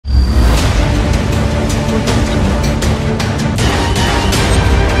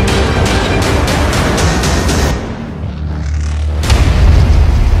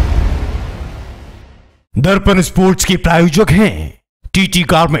दर्पण स्पोर्ट्स के प्रायोजक हैं टीटी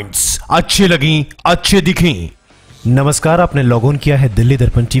गारमेंट्स। अच्छे लगें, अच्छे दिखें। नमस्कार, आपने लॉग ऑन किया है दिल्ली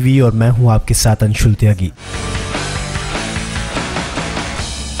दर्पण टीवी और मैं हूं आपके साथ अंशुल त्यागी।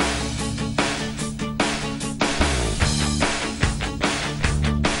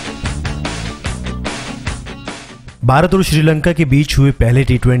 भारत और श्रीलंका के बीच हुए पहले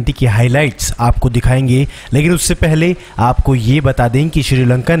टी20 की हाइलाइट्स आपको दिखाएंगे, लेकिन उससे पहले आपको ये बता दें कि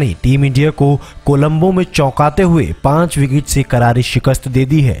श्रीलंका ने टीम इंडिया को कोलंबो में चौंकाते हुए 5 विकेट से करारी शिकस्त दे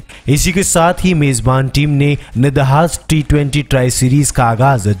दी है। इसी के साथ ही मेजबान टीम ने निदहास टी20 ट्राई सीरीज का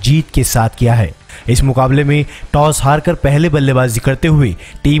आगाज जीत के साथ किया है। इस मुकाबले में टॉस हारकर पहले बल्लेबाजी करते हुए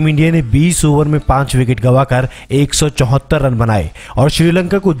टीम इंडिया ने 20 ओवर में 5 विकेट गंवाकर 174 रन बनाए और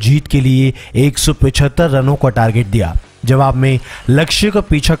श्रीलंका को जीत के लिए 175 रनों का टारगेट दिया। जवाब में लक्ष्य का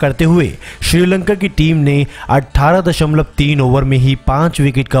पीछा करते हुए श्रीलंका की टीम ने 18.3 ओवर में ही 5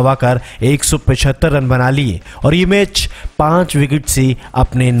 विकेट गंवाकर 175 रन बना लिए और ये मैच 5 विकेट से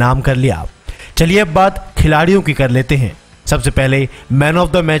अपने नाम कर लिया। चलिए अब बात खिलाड़ियों की कर लेते हैं। सबसे पहले मैन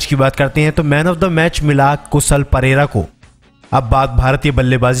ऑफ द मैच की बात करते हैं तो मैन ऑफ द मैच मिला कुशल परेरा को। अब बात भारतीय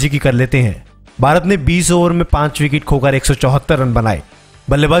बल्लेबाजी की कर लेते हैं। भारत ने 20 ओवर में 5 विकेट खोकर 174 रन बनाए।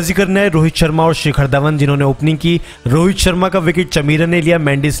 बल्लेबाजी करने आए रोहित शर्मा और शिखर धवन जिन्होंने ओपनिंग की। रोहित शर्मा का विकेट चमीरा ने लिया,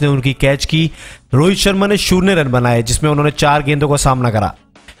 मेंडिस ने उनकी कैच की। रोहित शर्मा ने 0 रन बनाए जिसमें उन्होंने 4 गेंदों का सामना करा।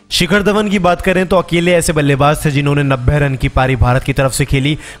 शिखर धवन की बात करें तो अकेले ऐसे बल्लेबाज थे जिन्होंने 90 रन की पारी भारत की तरफ से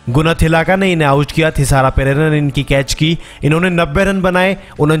खेली। गुनाथिलाका ने इन्हें आउट किया, थिसारा पेरेरा ने इनकी कैच की। इन्होंने 90 रन बनाए,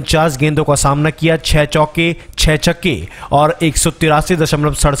 49 गेंदों का सामना किया, 6 चौके 6 छक्के और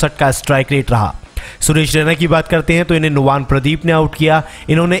 183.67 का स्ट्राइक रेट रहा। सुरेश रैना की बात करते हैं तो इन्हें नुवान प्रदीप ने आउट किया।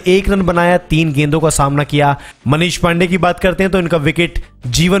 इन्होंने 1 रन बनाया, 3 गेंदों का सामना किया। मनीष पांडे की बात करते हैं तो इनका विकेट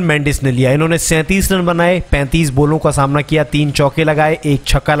जीवन मेंडिस ने लिया। इन्होंने 37 रन बनाए, 35 बॉलों का सामना किया, 3 चौके लगाए, 1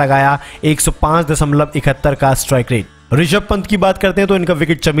 छक्का लगाया, 105.71 का स्ट्राइक रेट। ऋषभ पंत की बात करते हैं तो इनका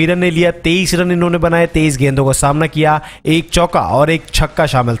विकेट चमीरा ने लिया। 23 रन इन्होंने बनाए, 23 गेंदों का सामना किया, 1 चौका और 1 छक्का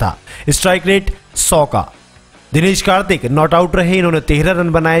शामिल था। स्ट्राइक रेट 100 का। दिनेश कार्तिक नॉट आउट रहे, इन्होंने 13 रन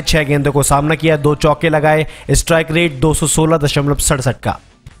बनाए, 6 गेंदों को सामना किया, 2 चौके लगाए, स्ट्राइक रेट 216.67 का।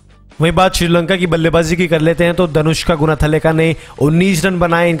 वहीं बात श्रीलंका की बल्लेबाजी की कर लेते हैं तो धनुष्का गुनाथिलाका ने 19 रन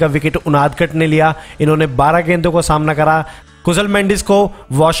बनाए, इनका विकेट उनादकट ने लिया। इन्होंने 12 गेंदों का सामना करा। कुशल मेंडिस को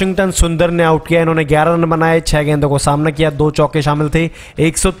वाशिंगटन सुंदर ने आउट किया। इन्होंने 11 रन बनाए, 6 गेंदों को सामना किया, 2 चौके शामिल थे,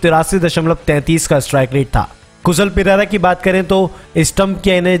 183.33 का स्ट्राइक रेट था। कुशल पेरेरा की बात करें तो स्टंप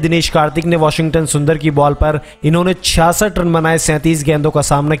किया इन्हें दिनेश कार्तिक ने वाशिंगटन सुंदर की बॉल पर। इन्होंने 66 रन बनाए, 37 गेंदों का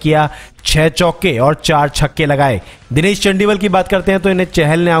सामना किया, 6 चौके और 4 छक्के लगाए। दिनेश चंडीवल की बात करते हैं तो इन्हें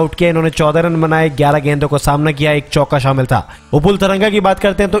चहल ने आउट किया। इन्होंने 14 रन बनाए, 11 गेंदों का सामना किया, 1 चौका शामिल था। उपुल तरंगा की बात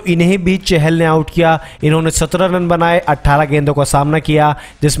करते हैं तो इन्हें भी चहल ने आउट किया। इन्होंने 17 रन बनाए, 18 गेंदों का सामना किया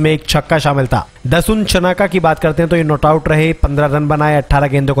जिसमें 1 छक्का शामिल था। दसुन चनाका की बात करते हैं तो ये नॉट आउट रहे, 15 रन बनाए, 18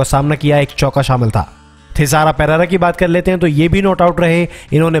 गेंदों का सामना किया, 1 चौका शामिल था। थिसारा पेरेरा की बात कर लेते हैं तो ये भी नॉट आउट रहे।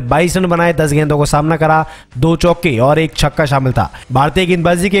 इन्होंने 22 रन बनाए, 10 गेंदों का सामना करा, 2 चौके और 1 छक्का शामिल था। भारतीय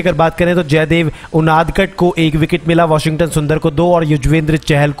गेंदबाजी की अगर बात करें तो जयदेव उनादकट को 1 विकेट मिला, वाशिंगटन सुंदर को 2 और युजवेंद्र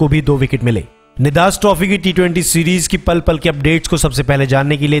चहल को भी 2 विकेट मिले। निदास ट्रॉफी की टी20 सीरीज की पल पल के अपडेट्स को सबसे पहले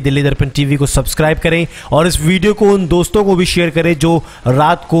जानने के लिए दिल्ली दर्पण टीवी को सब्सक्राइब करें और इस वीडियो को उन दोस्तों को भी शेयर करें जो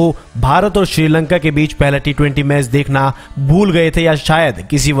रात को भारत और श्रीलंका के बीच पहला टी20 मैच देखना भूल गए थे या शायद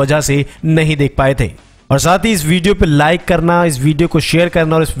किसी वजह से नहीं देख पाए थे। और साथ ही इस वीडियो पे लाइक करना, इस वीडियो को शेयर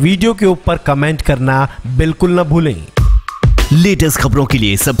करना और इस वीडियो के ऊपर कमेंट करना बिल्कुल ना भूलें। लेटेस्ट खबरों के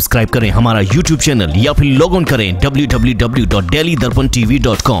लिए सब्सक्राइब करें हमारा YouTube चैनल या फिर लॉग ऑन करें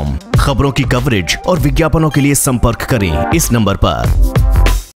www.delhidarpantv.com। खबरों की कवरेज और विज्ञापनों के लिए संपर्क करें इस नंबर पर।